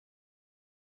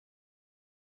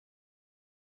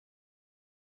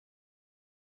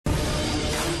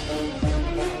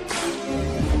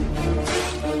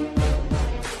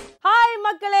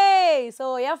So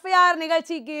FIR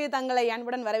நிகழ்ச்சிக்கு தங்களை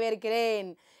அன்புடன் வரவேற்கிறேன்.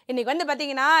 இன்னைக்கு வந்து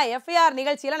பார்த்தீங்கன்னா எஃப்ஐஆர்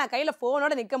நிகழ்ச்சியில் நான் கையில்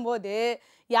ஃபோனோட நிற்கும் போது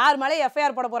யார் மேலே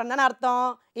எஃப்ஐஆர் போட போகிறேன்னு தானே அர்த்தம்.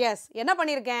 எஸ், என்ன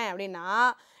பண்ணியிருக்கேன் அப்படின்னா,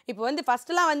 இப்போ வந்து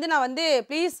ஃபஸ்ட்டுலாம் வந்து நான் வந்து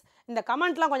ப்ளீஸ் இந்த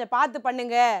கமெண்ட்லாம் கொஞ்சம் பார்த்து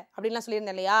பண்ணுங்க அப்படின்லாம்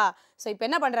சொல்லியிருந்தேன் இல்லையா. ஸோ இப்போ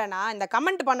என்ன பண்ணுறேன்னா, இந்த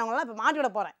கமெண்ட் பண்ணவங்களாம் இப்போ மாட்டி விட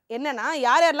போகிறேன். என்னென்னா,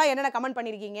 யார் யாரெல்லாம் என்னென்ன கமெண்ட்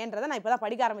பண்ணியிருக்கீங்கன்றதை நான் இப்போ தான்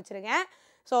படிக்க ஆரம்பிச்சிருக்கேன்.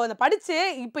 ஸோ அதை படித்து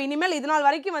இப்போ இனிமேல் இது நாள்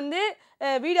வரைக்கும் வந்து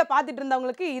வீடியோ பார்த்துட்டு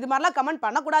இருந்தவங்களுக்கு இது மாதிரிலாம் கமெண்ட்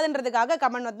பண்ணக்கூடாதுன்றதுக்காக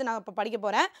கமெண்ட் வந்து நான் இப்போ படிக்க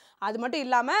போகிறேன். அது மட்டும்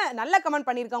இல்லாமல் நல்ல கமெண்ட்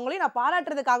பண்ணியிருக்கவங்களையும் நான்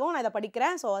பாராட்டுறதுக்காகவும் நான் இதை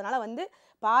படிக்கிறேன். ஸோ அதனால் வந்து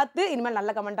பார்த்து இனிமேல்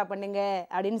நல்ல கமெண்ட்டாக பண்ணுங்க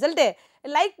அப்படின்னு சொல்லிட்டு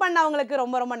லைக் பண்ணவங்களுக்கு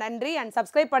ரொம்ப ரொம்ப நன்றி. அண்ட்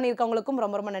சப்ஸ்கிரைப் பண்ணியிருக்கவங்களுக்கும்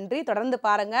ரொம்ப ரொம்ப நன்றி. தொடர்ந்து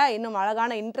பாருங்கள், இன்னும்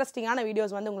அழகான இன்ட்ரெஸ்டிங்கான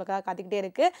வீடியோஸ் வந்து உங்களுக்காக காத்துக்கிட்டே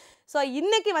இருக்குது. ஸோ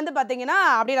இன்றைக்கி வந்து பார்த்தீங்கன்னா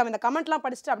அப்படியே நம்ம இந்த கமெண்ட்லாம்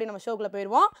படிச்சுட்டு அப்படியே நம்ம ஷோக்குள்ளே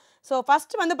போயிடுவோம். ஸோ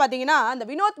ஃபஸ்ட்டு வந்து பார்த்தீங்கன்னா, அந்த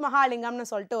வினோத் மகாலிங்கம்னு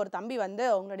சொல்லிட்டு ஒரு தம்பி வந்து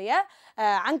உங்களுடைய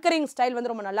ஆங்கரிங் ஸ்டைல்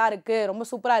வந்து ரொம்ப நல்லா இருக்குது, ரொம்ப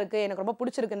சூப்பராக இருக்குது, எனக்கு ரொம்ப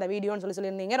பிடிச்சிருக்கு இந்த வீடியோன்னு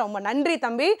சொல்லியிருந்தீங்க. ரொம்ப நன்றி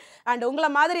தம்பி. அண்ட் உங்களை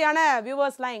மாதிரியான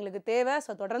வியூவர்ஸ்லாம் எங்களுக்கு தேவை.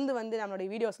 ஸோ தொடர்ந்து வந்து நம்மளுடைய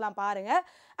வீடியோஸ்லாம் பாருங்கள்.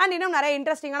 அண்ட் இன்னும் நிறைய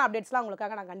இன்ட்ரெஸ்டிங்கான அப்டேட்ஸ்லாம்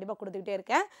உங்களுக்காக நான் கண்டிப்பாக கொடுத்துக்கிட்டே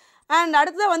இருக்கேன். அண்ட்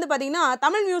அடுத்தது வந்து பார்த்தீங்கன்னா,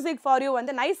 தமிழ் மியூசிக் ஃபார் யூ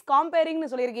வந்து நைஸ் காம்பேரிங்னு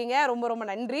சொல்லியிருக்கீங்க. ரொம்ப ரொம்ப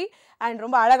நன்றி. அண்ட்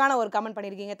ரொம்ப அழகான ஒரு கமெண்ட்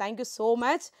பண்ணியிருக்கீங்க. Thank you so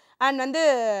much. அண்ட் வந்து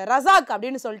ரசாக்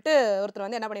அப்படின்னு சொல்லிட்டு ஒருத்தர்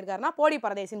வந்து என்ன பண்ணியிருக்காருன்னா, போடி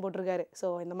பரதேசின்னு போட்டிருக்காரு. ஸோ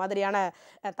இந்த மாதிரியான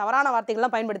தவறான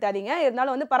வார்த்தைகள்லாம் பயன்படுத்தாதீங்க.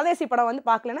 இருந்தாலும் வந்து பரதேசி படம் வந்து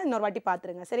பார்க்கலன்னா இன்னொரு வாட்டி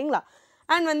பார்த்துருங்க, சரிங்களா.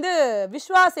 அண்ட் வந்து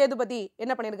விஸ்வா சேதுபதி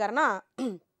என்ன பண்ணியிருக்காருன்னா,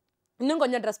 இன்னும்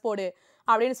கொஞ்சம் ட்ரெஸ் போடு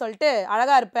அப்படின்னு சொல்லிட்டு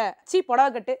அழகாக இருப்ப, சீ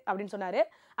புடவை கட்டு அப்படின்னு சொன்னார்.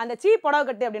 அந்த சீ புடவை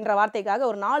கட்டு அப்படின்ற வார்த்தைக்காக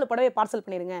ஒரு 4 புடவையை பார்சல்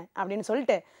பண்ணிடுங்க அப்படின்னு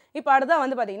சொல்லிட்டு இப்போ அடுத்ததான்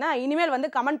வந்து பார்த்தீங்கன்னா, இனிமேல் வந்து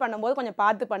கமெண்ட் பண்ணும்போது கொஞ்சம்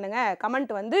பார்த்து பண்ணுங்கள்,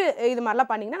 கமெண்ட் வந்து இது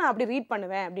மாதிரிலாம் பண்ணிங்கன்னா நான் அப்படி ரீட்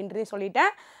பண்ணுவேன் அப்படின்றதையும்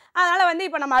சொல்லிட்டேன். அதனால் வந்து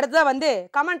இப்போ நம்ம அடுத்ததாக வந்து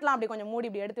கமெண்ட்லாம் அப்படி கொஞ்சம் மூடி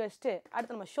இப்படி எடுத்து வச்சுட்டு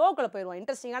அடுத்து நம்ம ஷோக்குள்ளே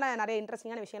போயிடுவோம். நிறைய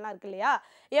இன்ட்ரெஸ்டிங்கான விஷயம்லாம் இருக்குது இல்லையா.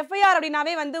 எஃப்ஐஆர்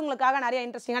அப்படின்னாவே வந்து உங்களுக்காக நிறைய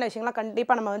இன்ட்ரெஸ்டிங்கான விஷயங்கள்லாம்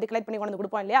கண்டிப்பாக நம்ம வந்து கலெக்ட் பண்ணி கொண்டு வந்து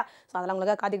கொடுப்போம் இல்லையா. ஸோ அதெல்லாம்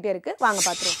உங்களுக்காக காத்துக்கிட்டே இருக்குது. வாங்க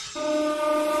பார்த்துருவோம்.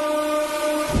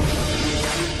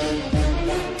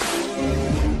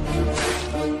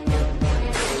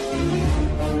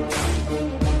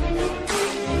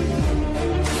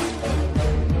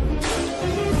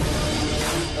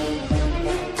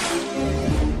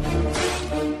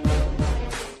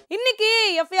 இன்னைக்கு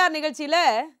எஃப்ஐஆர் நிகழ்ச்சியில்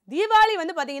தீபாவளி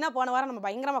வந்து பார்த்தீங்கன்னா, போன வாரம் நம்ம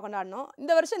பயங்கரமாக கொண்டாடணும்.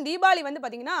 இந்த வருஷம் தீபாவளி வந்து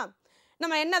பார்த்தீங்கன்னா,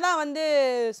 நம்ம என்ன தான் வந்து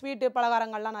ஸ்வீட்டு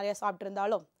பலகாரங்கள்லாம் நிறைய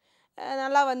சாப்பிட்ருந்தாலும்,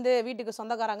 நல்லா வந்து வீட்டுக்கு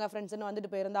சொந்தக்காரங்க ஃப்ரெண்ட்ஸுன்னு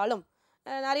வந்துட்டு போயிருந்தாலும்,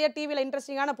 நிறைய டிவியில்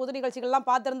இன்ட்ரெஸ்டிங்கான புது நிகழ்ச்சிகள்லாம்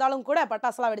பார்த்துருந்தாலும் கூட,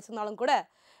 பட்டாசுலாம் வெடிச்சிருந்தாலும் கூட,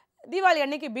 தீபாவளி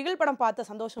அன்னைக்கு பிகில் படம் பார்த்த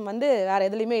சந்தோஷம் வந்து வேறு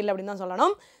எதுலேயுமே இல்லை அப்படின்னு தான்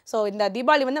சொல்லணும். ஸோ இந்த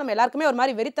தீபாவளி வந்து நம்ம எல்லாருக்குமே ஒரு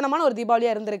மாதிரி வெறித்தனமான ஒரு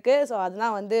தீபாவளியாக இருந்திருக்கு. ஸோ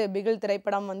அதுதான் வந்து பிகில்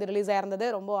திரைப்படம் வந்து ரிலீஸ் ஆயிருந்தது.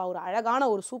 ரொம்ப ஒரு அழகான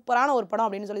ஒரு சூப்பரான ஒரு படம்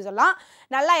அப்படின்னு சொல்லலாம்.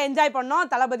 நல்லா என்ஜாய் பண்ணோம்.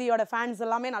 தளபதியோட ஃபேன்ஸ்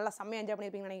எல்லாமே நல்லா செம்மையாக என்ஜாய்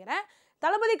பண்ணியிருப்பீங்கன்னு நினைக்கிறேன்.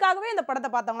 தளபதிக்காகவே இந்த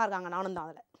படத்தை பார்த்தவங்களா இருக்காங்க, நானும் தான்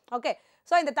அதில். ஓகே,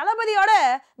 ஸோ இந்த தளபதியோட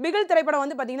பிகில் திரைப்படம்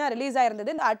வந்து பார்த்தீங்கன்னா ரிலீஸ்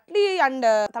ஆயிருந்தது. இந்த அட்லி அண்ட்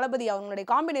தளபதி அவங்களுடைய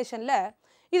காம்பினேஷனில்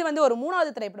இது வந்து ஒரு 3வது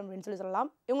திரைப்படம் அப்படின்னு சொல்லலாம்.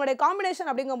 இவங்களுடைய காம்பினேஷன்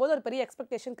அப்படிங்கும்போது ஒரு பெரிய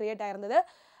எக்ஸ்பெக்டேஷன் கிரியேட் ஆயிருந்தது.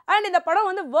 அண்ட் இந்த படம்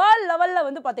வந்து வேர்ல்டு லெவலில்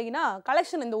வந்து பார்த்தீங்கன்னா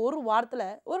கலெக்ஷன் இந்த ஒரு வாரத்தில்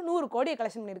ஒரு 100 கோடியை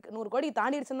கலெக்ஷன் பண்ணியிருக்கு. 100 கோடி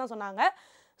தாண்டிடுச்சுன்னு தான் சொன்னாங்க.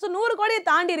 ஸோ 100 கோடியை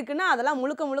தாண்டி இருக்குன்னா அதெல்லாம்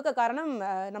முழுக்க காரணம்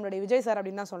நம்மளுடைய விஜய் சார்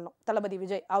அப்படின்னு தான் சொல்லணும். தளபதி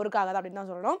விஜய் அவருக்காக தான் அப்படின்னு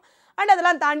தான் சொல்லணும். அண்ட்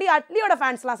அதெல்லாம் தாண்டி அட்லியோட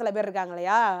ஃபேன்ஸ்லாம் சில பேர் இருக்காங்க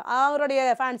இல்லையா, அவருடைய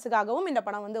ஃபேன்ஸுக்காகவும் இந்த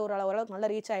படம் வந்து ஓரளவுக்கு நல்ல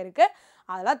ரீச் ஆகிருக்கு.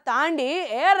 அதெல்லாம் தாண்டி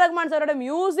ஏஆர் ரஹ்மான் சாரோட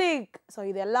மியூசிக், ஸோ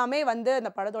இது எல்லாமே வந்து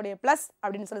இந்த படத்தோடைய ப்ளஸ்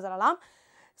அப்படின்னு சொல்லலாம்.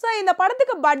 ஸோ இந்த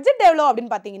படத்துக்கு பட்ஜெட் எவ்வளோ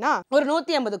அப்படின்னு பார்த்தீங்கன்னா, ஒரு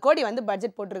 150 கோடி வந்து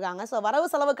பட்ஜெட் போட்டிருக்காங்க. ஸோ வரவு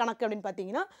செலவு கணக்கு அப்படின்னு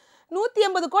பார்த்தீங்கன்னா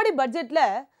 150 கோடி பட்ஜெட்டில்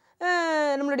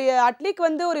நம்மளுடைய அட்லிக்கு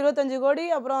வந்து ஒரு 25 கோடி,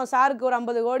 அப்புறம் சாருக்கு ஒரு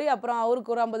 50 கோடி, அப்புறம்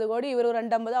அவருக்கு ஒரு 50 கோடி, இவர் ஒரு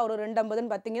 250, அவர் ஒரு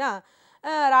 250ன்னு பார்த்தீங்கன்னா,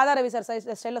 ராதா ரவி சார்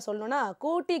ஸ்டைலில் சொல்லணும்னா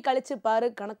கூட்டி கழிச்சு பாரு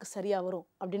கணக்கு சரியாக வரும்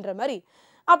அப்படின்ற மாதிரி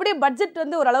அப்படியே பட்ஜெட்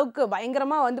வந்து ஓரளவுக்கு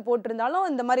பயங்கரமாக வந்து போட்டிருந்தாலும்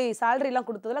இந்த மாதிரி சேலரிலாம்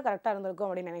கொடுத்ததில் கரெக்டாக இருந்திருக்கும்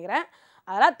அப்படின்னு நினைக்கிறேன்.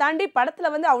 அதெல்லாம் தாண்டி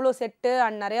படத்தில் வந்து அவ்வளோ செட்டு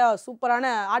அண்ட் நிறையா சூப்பரான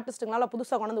ஆர்டிஸ்ட்டுங்களால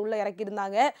புதுசாக கொண்டு வந்து உள்ளே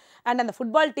இறக்கியிருந்தாங்க. அண்ட் அந்த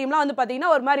ஃபுட்பால் டீம்லாம் வந்து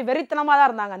பார்த்திங்கன்னா ஒரு மாதிரி வெறித்தனமாக தான்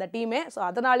இருந்தாங்க அந்த டீமே. ஸோ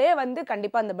அதனாலே வந்து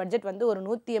கண்டிப்பாக அந்த பட்ஜெட் வந்து ஒரு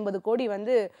 180 கோடி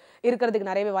வந்து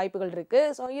இருக்கிறதுக்கு நிறையவே வாய்ப்புகள் இருக்குது.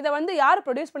 ஸோ இதை வந்து யார்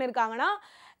ப்ரொடியூஸ் பண்ணியிருக்காங்கன்னா,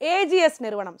 ஏஜிஎஸ்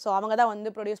நிறுவனம். ஸோ அவங்க தான்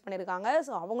வந்து ப்ரொடியூஸ் பண்ணியிருக்காங்க.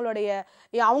 ஸோ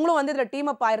அவங்களும் வந்து இதில்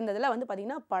டீம் அப் ஆயிருந்ததில் வந்து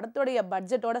பார்த்திங்கன்னா படத்துடைய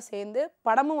பட்ஜெட்டோடு சேர்ந்து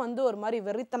படமும் வந்து ஒரு மாதிரி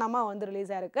வெறித்தனமாக வந்து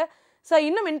ரிலீஸ் ஆகிருக்கு. ஸோ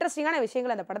இன்னும் இன்ட்ரெஸ்டிங்கான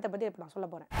விஷயங்கள் அந்த படத்தை பற்றி இப்போ நான் சொல்ல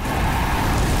போகிறேன்.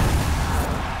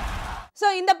 ஸோ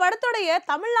இந்த படத்துடைய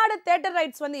தமிழ்நாடு தியேட்டர்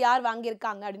ரைட்ஸ் வந்து யார்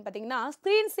வாங்கியிருக்காங்க அப்படின்னு பார்த்தீங்கன்னா,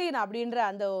 ஸ்க்ரீன் சீன் அப்படின்ற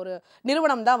அந்த ஒரு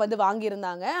நிறுவனம் தான் வந்து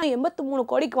வாங்கியிருந்தாங்க. 83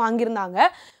 கோடிக்கு வாங்கியிருந்தாங்க.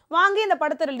 வாங்கி இந்த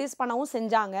படத்தை ரிலீஸ் பண்ணவும்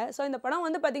செஞ்சாங்க. ஸோ இந்த படம்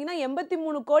வந்து பார்த்தீங்கன்னா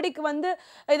 83 கோடிக்கு வந்து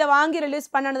இதை வாங்கி ரிலீஸ்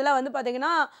பண்ணதுல வந்து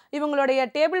பார்த்தீங்கன்னா இவங்களுடைய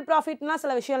டேபிள் ப்ராஃபிட்லாம்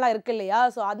சில விஷயம்லாம் இருக்கு இல்லையா?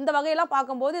 ஸோ அந்த வகையெல்லாம்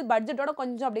பார்க்கும்போது பட்ஜெட்டோட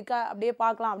கொஞ்சம் அப்படியே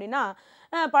பார்க்கலாம் அப்படின்னா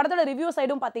படத்தோட ரிவ்யூ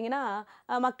சைடும் பார்த்தீங்கன்னா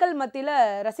மக்கள் மத்தியில்,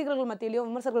 ரசிகர்கள் மத்தியிலையும்,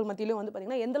 விமர்சகர்கள் மத்தியிலையும் வந்து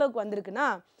பார்த்தீங்கன்னா எந்த அளவுக்கு வந்திருக்குன்னா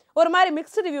ஒரு மாதிரி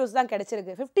மிக்ஸ்டு ரிவ்யூஸ் தான்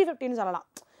கிடைச்சிருக்கு. 50-50ன்னு சொல்லலாம்.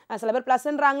 சில பேர்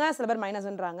ப்ளஸ்ன்றாங்க, சில பேர்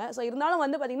மைனஸ்ன்றாங்க. ஸோ இருந்தாலும்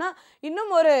வந்து பார்த்தீங்கன்னா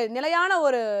இன்னும் ஒரு நிலையான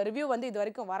ஒரு ரிவ்யூ வந்து இது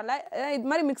வரைக்கும் வரல. இது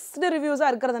மாதிரி மிக்ஸ்டு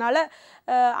ரிவ்யூஸாக இருக்கிறதுனால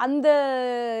அந்த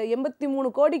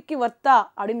 83 கோடிக்கு வர்த்தா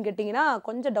அப்படின்னு கேட்டிங்கன்னா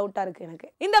கொஞ்சம் டவுட்டாக இருக்குது எனக்கு.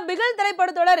 இந்த பிகில்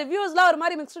திரைப்படத்தோட ரிவ்யூஸ்லாம் ஒரு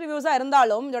மாதிரி மிக்ஸ்டு ரிவ்யூஸாக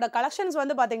இருந்தாலும் இதோட கலெக்ஷன்ஸ்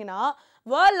வந்து பார்த்தீங்கன்னா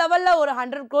வேர்ல்ட் லெவலில் ஒரு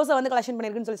 100 crores வந்து கலெக்ஷன்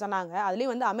பண்ணியிருக்குன்னு சொல்லி சொன்னாங்க.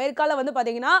 அதுலேயும் வந்து அமெரிக்காவில் வந்து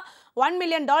பார்த்தீங்கன்னா $1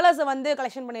 million வந்து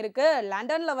கலெக்ஷன் பண்ணியிருக்கு.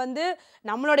 லண்டனில் வந்து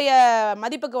நம்மளுடைய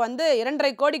மதிப்புக்கு வந்து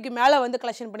 2.5 கோடிக்கு மேலே வந்து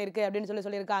கலெக்ஷன் பண்ணியிருக்கு அப்படின்னு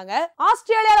சொல்லியிருக்காங்க.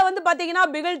 ஆஸ்திரேலியாவில் வந்து பார்த்தீங்கன்னா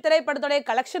பிகில் திரைப்படத்தோடைய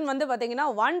கலெக்ஷன் வந்து பார்த்தீங்கன்னா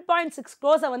 1.6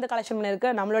 crores வந்து கலெக்ஷன்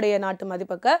பண்ணியிருக்கு நம்மளுடைய நாட்டு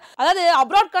மதிப்புக்கு. அதாவது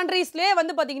அப்ராட் கண்ட்ரீஸ்லேயே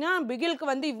வந்து பார்த்தீங்கன்னா பிகிலுக்கு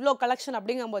வந்து இவ்வளோ கலெக்ஷன்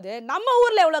அப்படிங்கும்போது நம்ம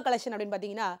ஊரில் எவ்வளோ கலெக்ஷன் அப்படின்னு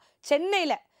பார்த்தீங்கன்னா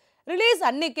சென்னையில் ரிலீஸ்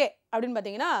அன்னைக்கே அப்படின்னு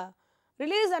பார்த்தீங்கன்னா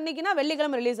ரிலீஸ் அன்னைக்குன்னா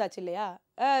வெள்ளிக்கிழமை ரிலீஸ் ஆச்சு இல்லையா?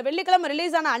 வெள்ளிக்கிழமை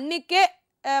ரிலீஸ் ஆன அன்னைக்கே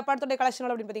படத்தோடைய கலெக்ஷன்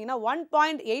அப்படின்னு பார்த்தீங்கன்னா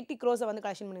 1.80 crores வந்து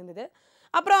கலெக்ஷன் பண்ணியிருந்தது.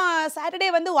 அப்புறம் சாட்டர்டே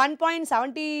வந்து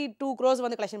 1.72 crores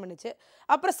வந்து கலெக்ஷன் பண்ணிச்சு.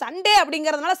 அப்புறம் சண்டே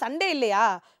அப்படிங்கிறதுனால சண்டே இல்லையா,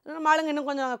 நம்ம ஆளுங்க இன்னும்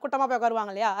கொஞ்சம் கூட்டமாக போய்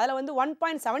உட்காருவாங்க இல்லையா, அதில் வந்து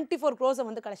 1.74 crores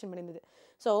வந்து கலெக்ஷன் பண்ணியிருந்தது.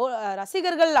 ஸோ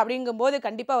ரசிகர்கள் அப்படிங்கும்போது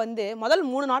கண்டிப்பாக வந்து முதல்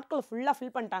 3 நாட்கள் ஃபுல்லாக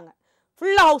ஃபில் பண்ணிட்டாங்க.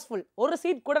 ஃபுல்லாக ஹவுஸ்ஃபுல். ஒரு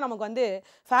சீட் கூட நமக்கு வந்து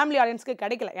ஃபேமிலி ஆடியன்ஸ்க்கு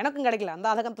கிடைக்கல. எனக்கும் கிடைக்கல. அந்த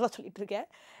அதகத்தில் சொல்லிட்டு இருக்கேன்.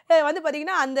 வந்து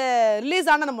பார்த்தீங்கன்னா அந்த ரிலீஸ்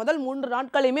ஆன அந்த முதல் 3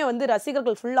 நாட்களையுமே வந்து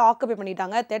ரசிகர்கள் ஃபுல்லாக ஆக்குபை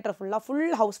பண்ணிட்டாங்க. Theatre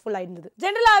full Housefull ஆயிருந்தது.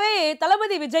 ஜென்ரலாகவே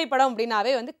தளபதி விஜய் படம்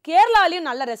அப்படின்னாவே வந்து கேரளாலையும்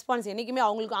நல்ல ரெஸ்பான்ஸ் என்றைக்குமே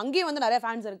அவங்களுக்கு அங்கேயும் வந்து நிறைய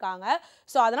ஃபேன்ஸ் இருக்காங்க.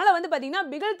 ஸோ அதனால் வந்து பார்த்தீங்கன்னா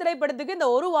பிகில் திரைப்படத்துக்கு இந்த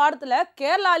ஒரு வாரத்தில்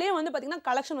கேரளாலையும் வந்து பார்த்தீங்கன்னா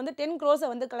கலெக்ஷன் வந்து 10 crores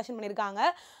வந்து கலெக்ஷன் பண்ணியிருக்காங்க.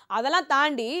 அதெல்லாம்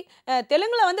தாண்டி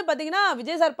தெலுங்கில் வந்து பார்த்தீங்கன்னா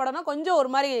விஜய் சார் படம்னா கொஞ்சம்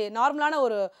ஒரு மாதிரி நார்மலான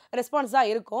ஒரு ரெஸ்பான்ஸ் தான்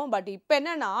இருக்கும். பட் இப்போ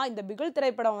என்னன்னா இந்த பிகில்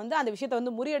திரைப்படம் வந்து அந்த விஷயத்தை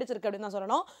வந்து முறியடிச்சிருக்கு அப்படின்னு தான்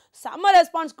சொல்லணும். செம்ம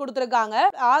ரெஸ்பான்ஸ் கொடுத்துருக்காங்க.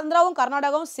 ஆந்திராவும்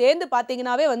கர்நாடகாவும் சேர்ந்து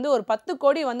பார்த்தீங்கன்னாவே வந்து ஒரு 10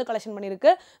 கோடி வந்து கலெக்ஷன்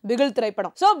பண்ணியிருக்கு பிகில்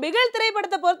திரைப்படம். ஸோ பிகில்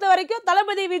திரைப்படத்தை பொறுத்த வரைக்கும்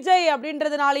தளபதி விஜய்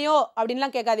அப்படின்றதுனாலையோ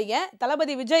அப்படின்லாம் கேட்காதீங்க.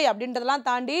 தளபதி விஜய் அப்படின்றதெல்லாம்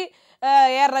தாண்டி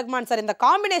ஏஆர் ரஹ்மான் சார் இந்த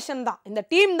காம்பினேஷன் தான், இந்த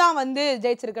டீம் தான் வந்து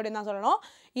ஜெயிச்சிருக்கு அப்படின்னு தான் சொல்லணும்.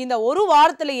 இந்த ஒரு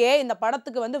வாரத்திலேயே இந்த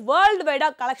படத்துக்கு வந்து வேர்ல்டு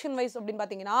வைடாக கலெக்ஷன் வைஸ் அப்படின்னு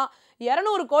பார்த்தீங்கன்னா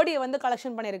 200 கோடியை வந்து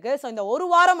கலெக்ஷன் பண்ணியிருக்கு. ஸோ இந்த ஒரு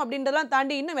வாரம் அப்படின்றதெல்லாம்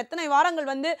தாண்டி இன்னும் எத்தனை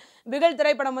வாரங்கள் வந்து பிகில்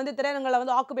திரைப்படம் வந்து திரையரங்களை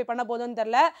வந்து ஆக்குபை பண்ண போதுன்னு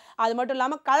தெரில. அது மட்டும்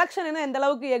இல்லாமல் கலெக்ஷன் இன்னும் எந்த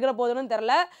அளவுக்கு எகிற போதுன்னு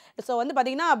தெரில. ஸோ வந்து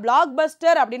பார்த்தீங்கன்னா பிளாக்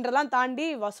பஸ்டர் அப்படின்றதெல்லாம் தாண்டி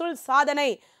வசூல்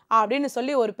சாதனை அப்படின்னு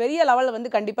சொல்லி ஒரு பெரிய லெவலில் வந்து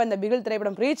கண்டிப்பாக இந்த பிகில்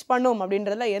திரைப்படம் ரீச் பண்ணும்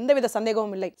அப்படின்றதுல எந்தவித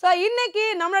சந்தேகமும் இல்லை. ஸோ இன்னைக்கு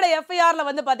நம்மளோட எஃப்ஐஆரில்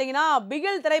வந்து பார்த்தீங்கன்னா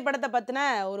பிகில் திரைப்படத்தை பற்றின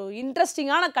ஒரு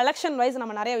இன்ட்ரெஸ்டிங்கான கலெக்ஷன் வைஸ்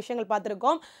நம்ம நிறைய விஷயங்கள்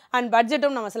பார்த்துருக்கோம். அண்ட்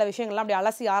பட்ஜெட்டும் நம்ம சில விஷயங்கள்லாம் அப்படி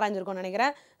அலசி ஆராய்ஞ்சிருக்கோம்னு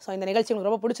நினைக்கிறேன். ஸோ இந்த நிகழ்ச்சி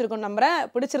உங்களுக்கு ரொம்ப பிடிச்சிருக்கும்னு நம்புறேன்.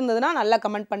 பிடிச்சிருந்ததுன்னா நல்லா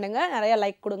கமெண்ட் பண்ணுங்கள், நிறைய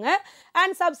லைக் கொடுங்க,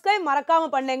 அண்ட் சப்ஸ்கிரைப்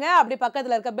மறக்காமல் பண்ணுங்க. அப்படி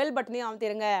பக்கத்தில் இருக்க பெல் பட்டனையும்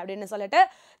அமுத்திடுங்க அப்படின்னு சொல்லிட்டு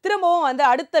திரும்பவும் வந்து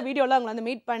அடுத்த வீடியோவில் உங்களை வந்து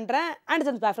மீட் பண்ணுறேன். And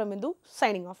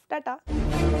signing off. டாடா.